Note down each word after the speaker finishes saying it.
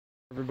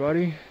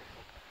Everybody,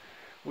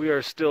 we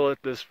are still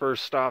at this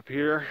first stop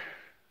here.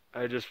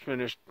 I just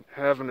finished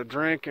having a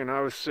drink and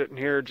I was sitting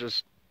here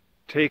just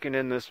taking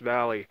in this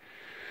valley.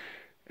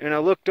 And I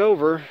looked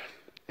over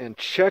and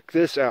check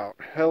this out.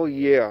 Hell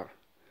yeah.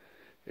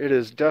 It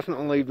has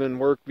definitely been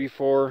worked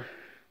before.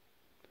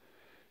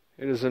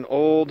 It is an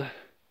old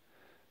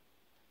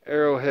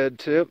arrowhead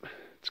tip.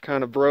 It's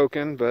kind of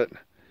broken, but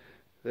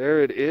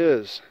there it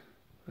is.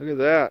 Look at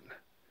that.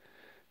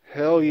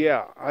 Hell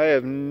yeah. I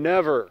have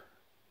never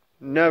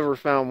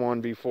found one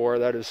before.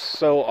 That is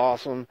so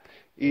awesome,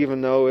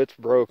 even though it's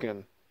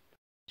broken.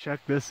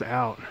 Check this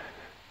out.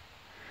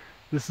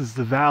 This is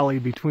the valley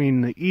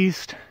between the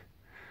east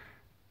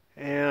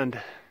and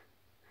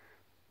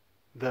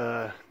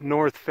the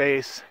north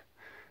face.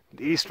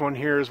 The east one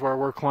here is where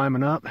we're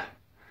climbing up.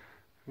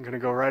 I'm gonna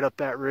go right up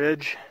that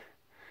ridge,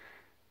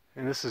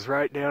 and this is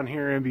right down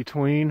here in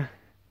between.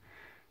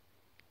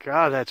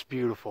 God, that's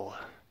beautiful.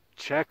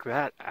 Check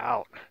that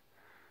out.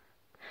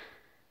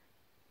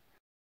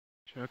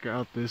 Check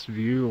out this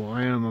view.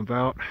 I am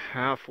about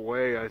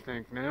halfway, I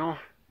think, now.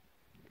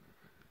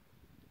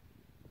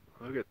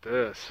 Look at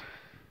this.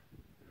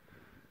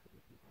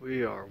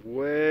 We are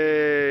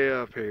way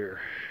up here.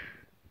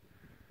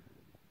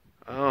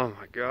 Oh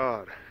my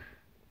God.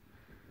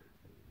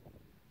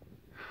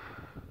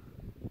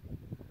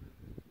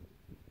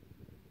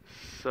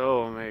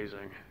 So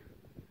amazing.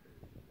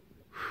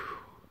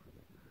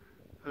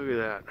 Whew. Look at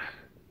that.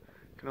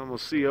 Can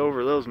almost see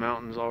over those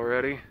mountains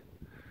already.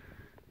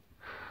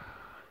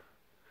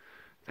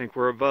 I think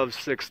we're above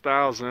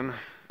 6,000.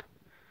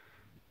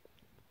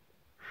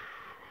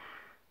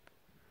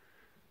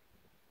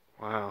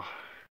 Wow.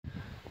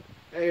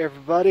 Hey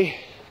everybody,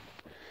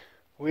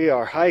 we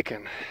are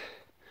hiking.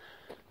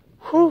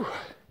 Whew.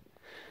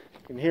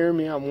 You can hear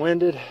me, I'm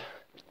winded.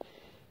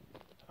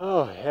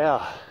 Oh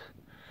yeah.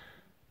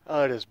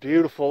 Oh, it is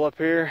beautiful up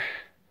here.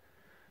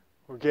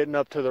 We're getting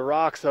up to the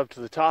rocks, up to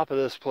the top of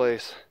this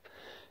place.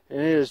 And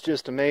it is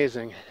just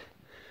amazing.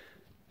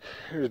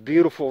 There's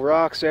beautiful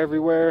rocks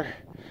everywhere.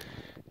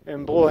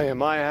 And boy,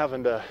 am I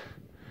having to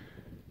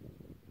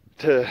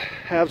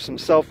have some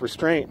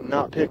self-restraint and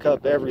not pick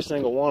up every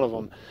single one of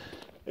them.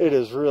 It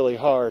is really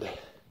hard.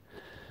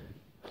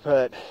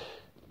 But,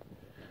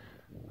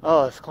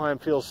 oh, this climb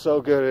feels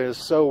so good. It is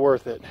so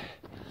worth it.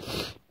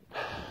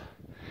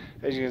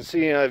 As you can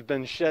see, I've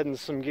been shedding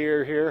some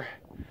gear here.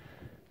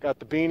 Got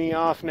the beanie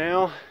off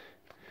now.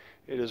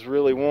 It is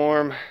really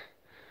warm.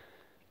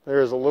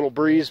 There is a little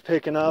breeze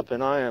picking up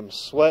and I am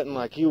sweating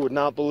like you would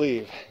not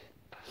believe.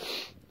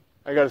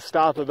 I got to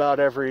stop about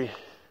every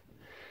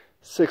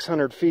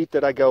 600 feet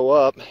that I go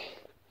up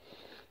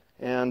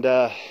and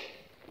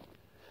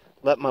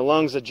let my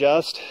lungs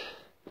adjust.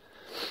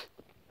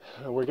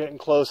 We're getting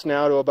close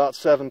now to about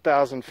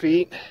 7,000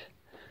 feet.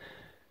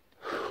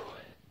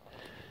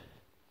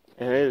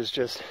 And it is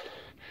just,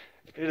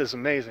 it is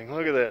amazing.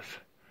 Look at this.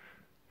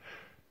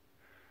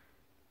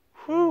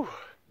 Whew.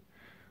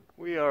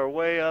 We are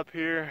way up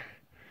here.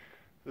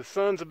 The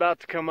sun's about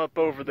to come up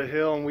over the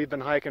hill and we've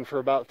been hiking for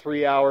about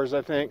 3 hours,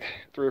 I think.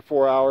 3 or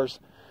 4 hours.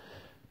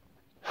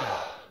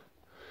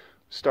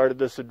 Started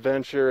this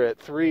adventure at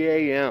 3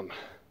 a.m.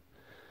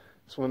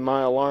 That's when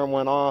my alarm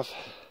went off.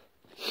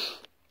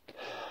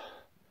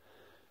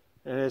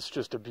 And it's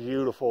just a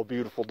beautiful,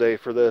 beautiful day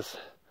for this.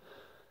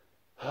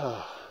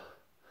 I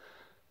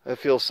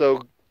feel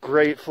so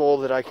grateful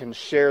that I can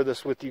share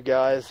this with you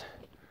guys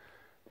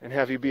and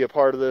have you be a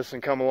part of this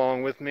and come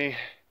along with me.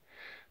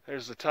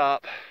 There's the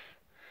top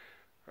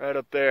right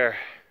up there.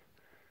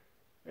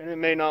 And it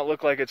may not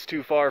look like it's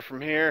too far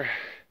from here,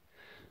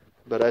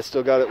 but I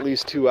still got at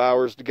least 2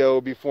 hours to go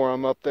before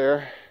I'm up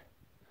there.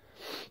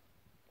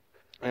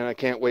 And I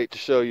can't wait to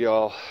show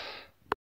y'all.